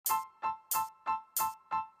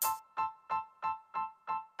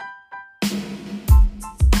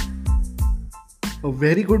A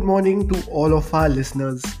very good morning to all of our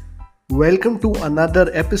listeners. Welcome to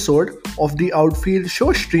another episode of the Outfield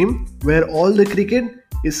Show Stream, where all the cricket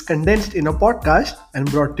is condensed in a podcast and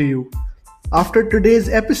brought to you. After today's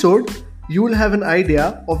episode, you will have an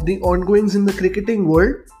idea of the ongoings in the cricketing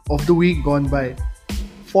world of the week gone by.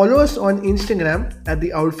 Follow us on Instagram at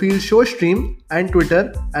the Outfield Show Stream and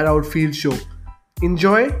Twitter at Outfield Show.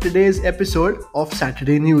 Enjoy today's episode of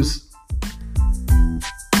Saturday News.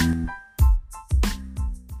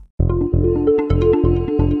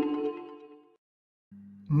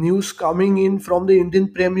 News coming in from the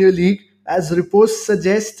Indian Premier League as reports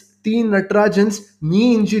suggest T. Natarajan's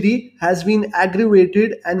knee injury has been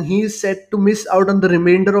aggravated and he is set to miss out on the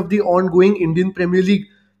remainder of the ongoing Indian Premier League.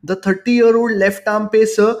 The 30-year-old left-arm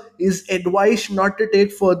pacer is advised not to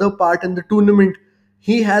take further part in the tournament.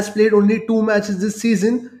 He has played only two matches this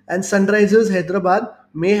season and Sunrisers Hyderabad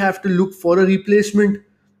may have to look for a replacement.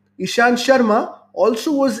 Ishant Sharma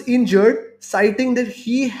also was injured, citing that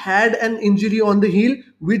he had an injury on the heel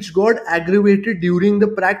which got aggravated during the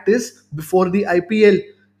practice before the IPL.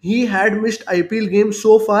 He had missed IPL games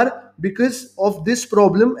so far because of this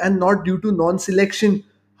problem and not due to non selection.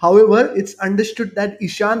 However, it's understood that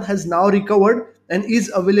Ishant has now recovered and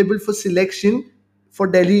is available for selection for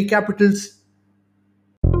Delhi Capitals.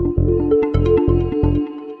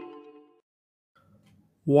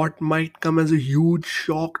 What might come as a huge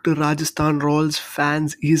shock to Rajasthan Royals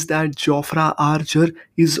fans is that Jofra Archer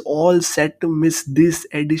is all set to miss this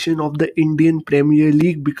edition of the Indian Premier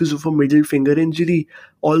League because of a middle finger injury.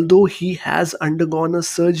 Although he has undergone a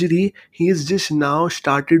surgery, he is just now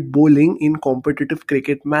started bowling in competitive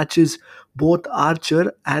cricket matches. Both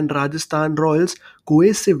Archer and Rajasthan Royals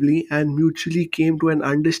cohesively and mutually came to an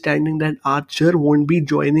understanding that Archer won't be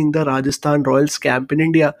joining the Rajasthan Royals camp in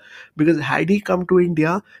India because had he come to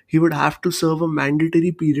India, he would have to serve a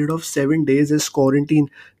mandatory period of 7 days as quarantine.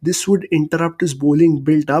 This would interrupt his bowling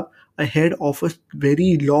build up ahead of a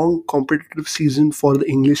very long competitive season for the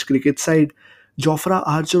English cricket side. Jofra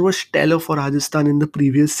Archer was stellar for Rajasthan in the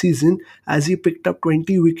previous season as he picked up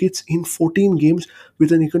 20 wickets in 14 games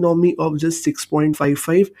with an economy of just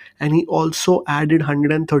 6.55 and he also added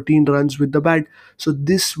 113 runs with the bat. So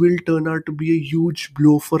this will turn out to be a huge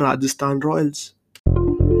blow for Rajasthan Royals.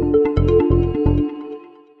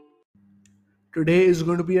 Today is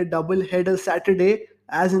going to be a double header Saturday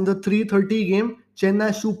as in the 3:30 game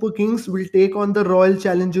Chennai Super Kings will take on the Royal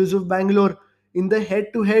Challengers of Bangalore. In the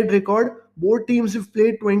head-to-head record, both teams have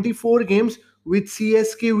played 24 games with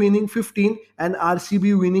CSK winning 15 and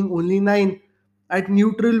RCB winning only 9. At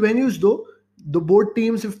neutral venues though, the both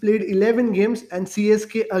teams have played 11 games and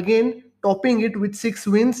CSK again topping it with 6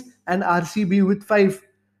 wins and RCB with 5.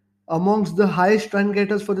 Amongst the highest run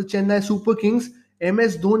getters for the Chennai Super Kings,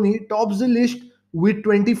 MS Dhoni tops the list with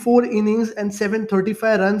 24 innings and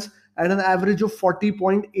 735 runs at an average of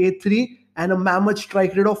 40.83 and a mammoth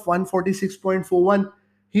strike rate of 146.41.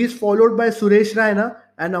 He is followed by Suresh Raina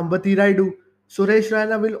and Ambati Raidu. Suresh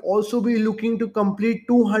Raina will also be looking to complete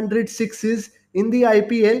 200 sixes in the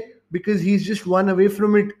IPL because he's just one away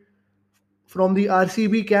from it. From the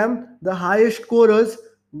RCB camp, the highest scorers,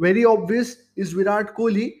 very obvious, is Virat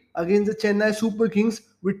Kohli against the Chennai Super Kings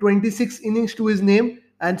with 26 innings to his name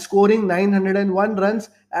and scoring 901 runs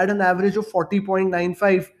at an average of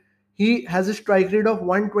 40.95. He has a strike rate of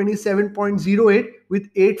 127.08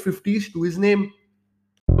 with 850s to his name.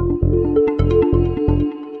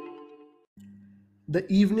 The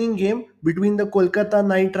evening game between the Kolkata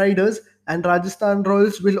Knight Riders and Rajasthan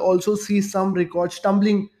Royals will also see some record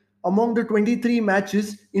stumbling. Among the 23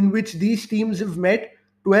 matches in which these teams have met,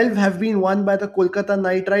 12 have been won by the Kolkata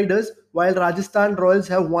Knight Riders, while Rajasthan Royals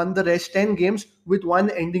have won the rest 10 games, with one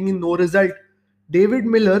ending in no result. David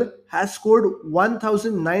Miller has scored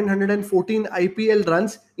 1,914 IPL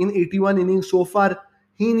runs in 81 innings so far.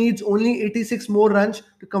 He needs only 86 more runs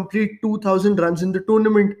to complete 2,000 runs in the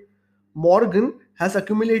tournament. Morgan has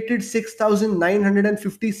accumulated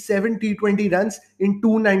 6,957 T20 runs in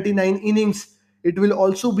 299 innings. It will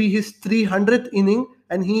also be his 300th inning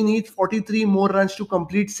and he needs 43 more runs to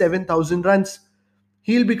complete 7,000 runs.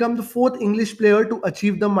 He'll become the fourth English player to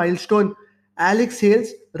achieve the milestone. Alex Hales,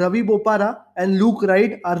 Ravi Bopara, and Luke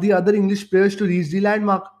Wright are the other English players to reach the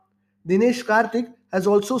landmark. Dinesh Karthik has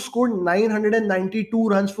also scored 992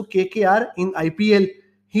 runs for KKR in IPL.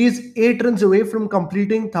 He is 8 runs away from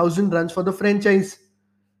completing 1,000 runs for the franchise.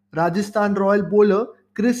 Rajasthan Royal bowler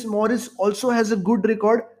Chris Morris also has a good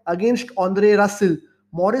record against Andre Russell.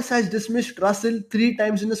 Morris has dismissed Russell 3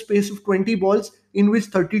 times in a space of 20 balls, in which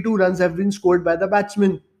 32 runs have been scored by the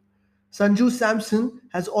batsman. Sanju Samson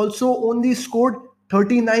has also only scored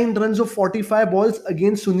 39 runs of 45 balls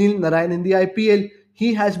against Sunil Narayan in the IPL.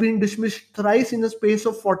 He has been dismissed thrice in the space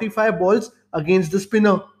of 45 balls against the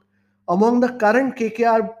spinner. Among the current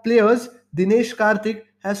KKR players, Dinesh Karthik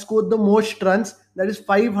has scored the most runs, that is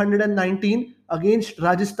 519, against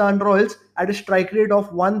Rajasthan Royals at a strike rate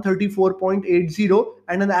of 134.80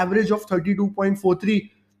 and an average of 32.43.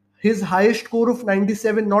 His highest score of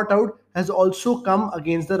 97 not out has also come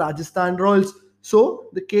against the Rajasthan Royals. So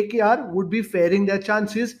the KKR would be fairing their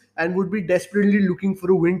chances and would be desperately looking for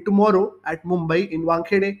a win tomorrow at Mumbai in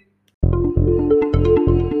Wankhede.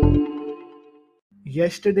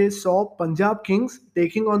 Yesterday saw Punjab Kings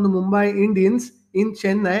taking on the Mumbai Indians in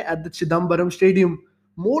Chennai at the Chidambaram Stadium.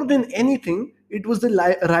 More than anything, it was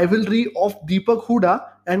the rivalry of Deepak Huda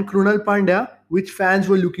and Krunal Pandya which fans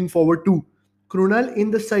were looking forward to. Krunal in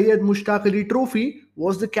the Syed Mushtaq Ali Trophy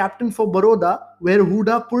was the captain for Baroda, where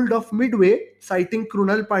Huda pulled off midway, citing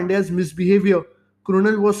Krunal Pandya's misbehavior.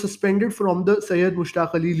 Krunal was suspended from the Syed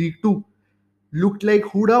Mushtaq Ali League 2. Looked like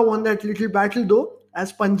Huda won that little battle though,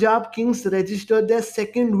 as Punjab Kings registered their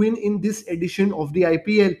second win in this edition of the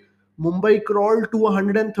IPL. Mumbai crawled to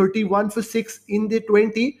 131 for 6 in the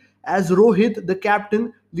 20 as Rohit, the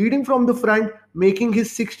captain, leading from the front, making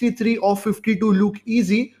his 63 off 52 look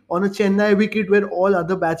easy on a Chennai wicket where all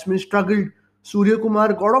other batsmen struggled. Surya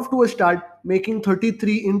Kumar got off to a start, making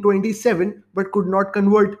 33 in 27 but could not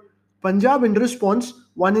convert. Punjab, in response,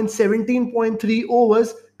 won in 17.3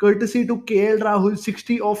 overs, courtesy to KL Rahul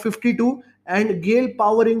 60 of 52 and Gale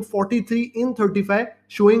powering 43 in 35,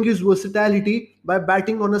 showing his versatility by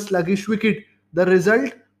batting on a sluggish wicket. The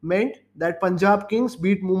result meant that Punjab Kings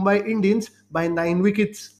beat Mumbai Indians by 9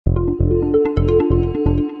 wickets.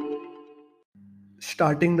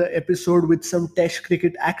 Starting the episode with some Test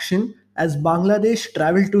cricket action as Bangladesh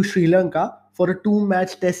travelled to Sri Lanka for a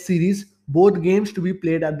two-match Test series, both games to be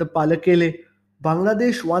played at the Palakele.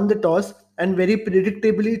 Bangladesh won the toss and very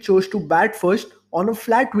predictably chose to bat first on a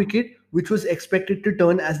flat wicket, which was expected to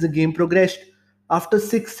turn as the game progressed. After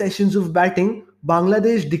 6 sessions of batting,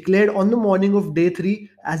 Bangladesh declared on the morning of day 3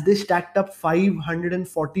 as they stacked up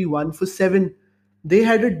 541 for 7. They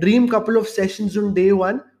had a dream couple of sessions on day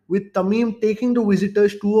 1, with Tamim taking the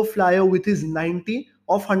visitors to a flyer with his 90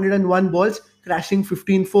 of 101 balls, crashing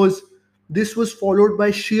 15 fours. This was followed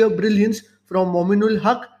by sheer brilliance from Mominul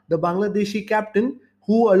Haq, the Bangladeshi captain,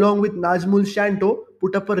 who along with Najmul Shanto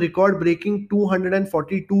put up a record-breaking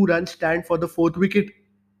 242 run stand for the fourth wicket.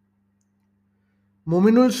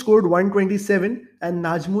 Mominul scored 127 and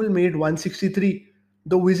Najmul made 163.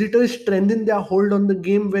 The visitors strengthened their hold on the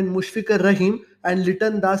game when Mushfiqur Rahim and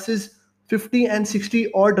Liton Das's 50 and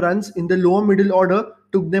 60 odd runs in the lower middle order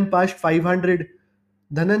took them past 500.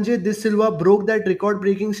 Dhananjay De Silva broke that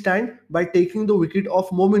record-breaking stand by taking the wicket off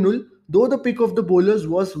Mominul, though the pick of the bowlers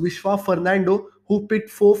was Vishwa Fernando, who picked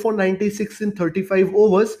 4 for 96 in 35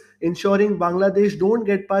 overs, ensuring Bangladesh don't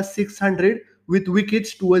get past 600 with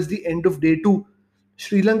wickets towards the end of day 2.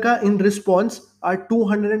 Sri Lanka in response are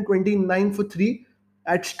 229 for 3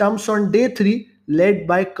 at stumps on day 3, led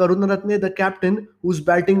by Karunaratne, the captain, who's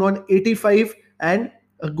batting on 85, and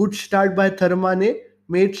a good start by Tharmane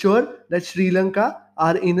made sure that Sri Lanka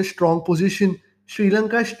are in a strong position. Sri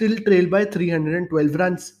Lanka still trail by 312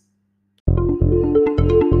 runs.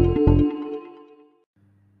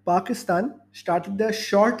 Pakistan started their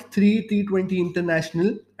short 3 T20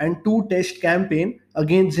 international and 2 test campaign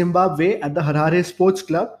against Zimbabwe at the Harare Sports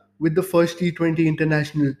Club with the first T20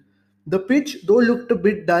 international. The pitch, though looked a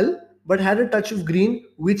bit dull, but had a touch of green,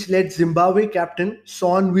 which led Zimbabwe captain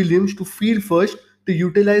Son Williams to field first to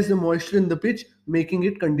utilize the moisture in the pitch, making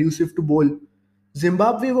it conducive to bowl.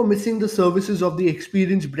 Zimbabwe were missing the services of the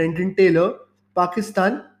experienced Brendan Taylor.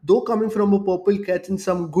 Pakistan, though coming from a purple catch in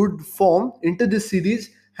some good form into this series,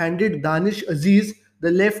 handed Danish Aziz, the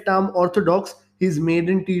left-arm orthodox, his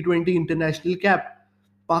maiden T20 international cap.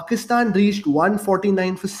 Pakistan reached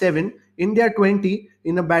 149 for 7 in their 20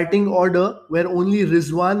 in a batting order where only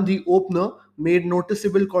Rizwan, the opener, made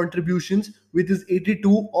noticeable contributions with his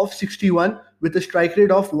 82 of 61 with a strike rate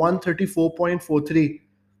of 134.43.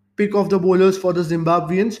 Pick of the bowlers for the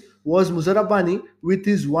Zimbabweans was Muzarabani with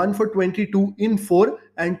his 1 for 22 in 4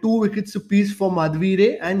 and 2 wickets apiece for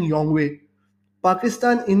Madhvire and Yongwe.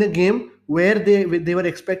 Pakistan, in a game where they were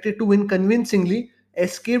expected to win convincingly,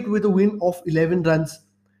 escaped with a win of 11 runs.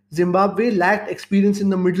 Zimbabwe lacked experience in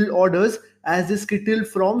the middle orders as they skittled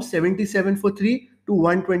from 77 for 3 to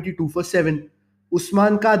 122 for 7.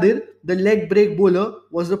 Usman Qadir, the leg break bowler,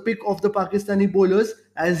 was the pick of the Pakistani bowlers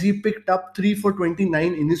as he picked up 3 for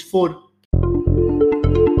 29 in his 4.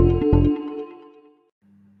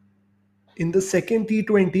 In the second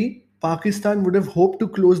T20, Pakistan would have hoped to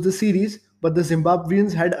close the series but the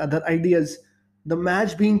Zimbabweans had other ideas. The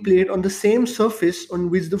match being played on the same surface on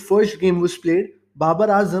which the first game was played, Babar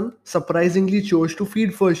Azam surprisingly chose to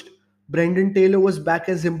feed first. Brendan Taylor was back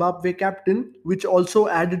as Zimbabwe captain, which also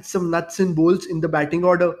added some nuts and bolts in the batting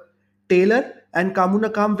order. Taylor and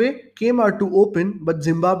Kamuna Kamwe came out to open, but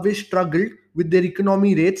Zimbabwe struggled with their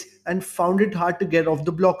economy rates and found it hard to get off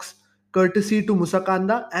the blocks. Courtesy to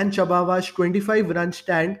Musakanda and Chabawa's 25-run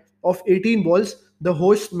stand of 18 balls, the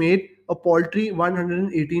hosts made a paltry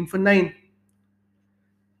 118 for 9.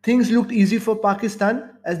 Things looked easy for Pakistan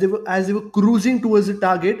as they were cruising towards the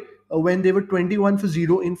target when they were 21 for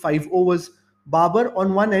 0 in 5 overs. Babar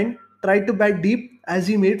on one end tried to bat deep as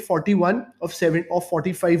he made 41 of 7 of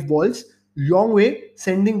 45 balls. Long way,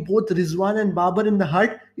 sending both Rizwan and Babar in the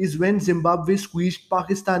hut is when Zimbabwe squeezed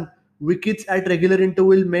Pakistan. Wickets at regular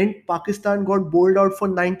interval meant Pakistan got bowled out for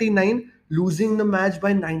 99, losing the match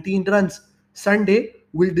by 19 runs. Sunday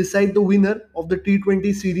will decide the winner of the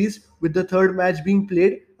T20 series, with the third match being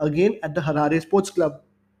played again at the Harare Sports Club.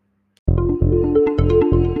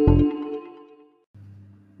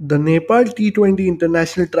 The Nepal T20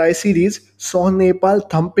 International Tri Series saw Nepal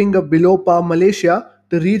thumping a below par Malaysia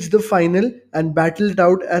to reach the final and battled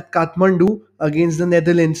out at Kathmandu against the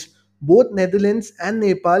Netherlands. Both Netherlands and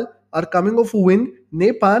Nepal are coming off a win.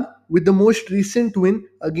 Nepal with the most recent win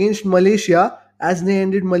against Malaysia, as they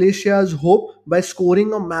ended Malaysia's hope by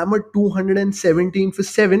scoring a mammoth 217 for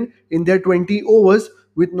 7 in their 20 overs,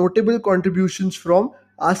 with notable contributions from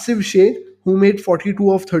Asif Sheikh, who made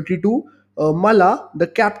 42 of 32, Mala, the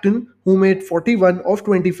captain, who made 41 of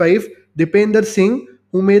 25, Dipender Singh,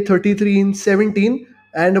 who made 33 in 17,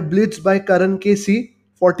 and a blitz by Karan Casey,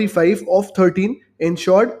 45 of 13,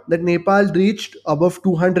 ensured that Nepal reached above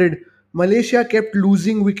 200. Malaysia kept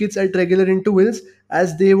losing wickets at regular intervals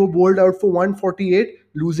as they were bowled out for 148,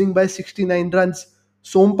 losing by 69 runs.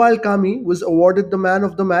 Sompal Kami was awarded the man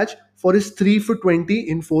of the match for his 3 for 20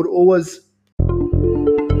 in 4 overs.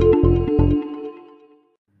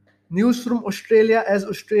 News from Australia, as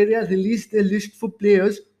Australia released their list for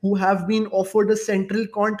players who have been offered a central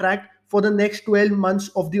contract for the next 12 months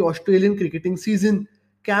of the Australian cricketing season.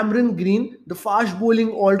 Cameron Green, the fast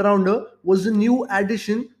bowling all rounder, was the new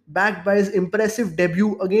addition, backed by his impressive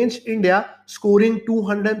debut against India, scoring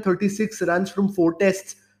 236 runs from 4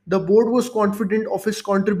 tests. The board was confident of his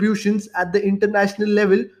contributions at the international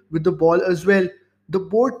level with the ball as well. The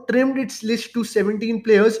board trimmed its list to 17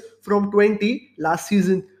 players from 20 last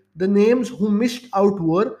season. The names who missed out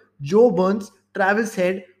were Joe Burns, Travis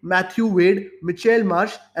Head, Matthew Wade, Mitchell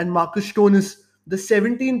Marsh, and Marcus Stoinis. The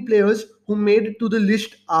 17 players who made it to the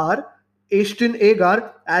list are Ashton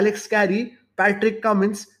Agar, Alex Carey, Patrick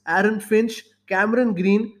Cummins, Aaron Finch, Cameron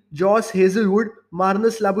Green, Josh Hazelwood,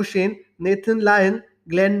 Marnus Labuschagne, Nathan Lyon,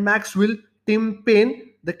 Glenn Maxwell, Tim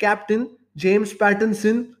Payne, the captain, James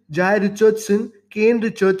Pattinson, Jai Richardson, Kane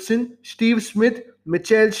Richardson, Steve Smith,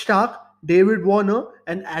 Mitchell Stark, David Warner,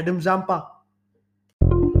 and Adam Zampa.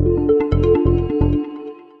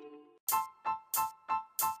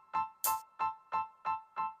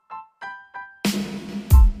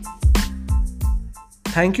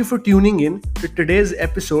 Thank you for tuning in to today's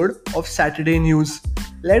episode of Saturday News.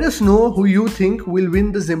 Let us know who you think will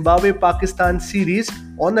win the Zimbabwe Pakistan series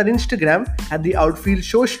on our Instagram at the Outfield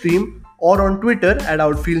Show stream or on Twitter at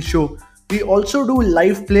Outfield Show. We also do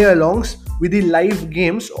live play alongs with the live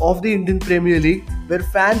games of the Indian Premier League, where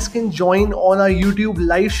fans can join on our YouTube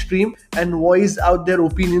live stream and voice out their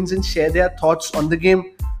opinions and share their thoughts on the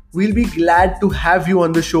game. We'll be glad to have you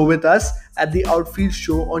on the show with us at the Outfield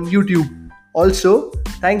Show on YouTube. Also,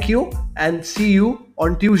 thank you and see you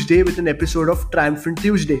on Tuesday with an episode of Triumphant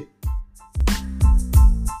Tuesday.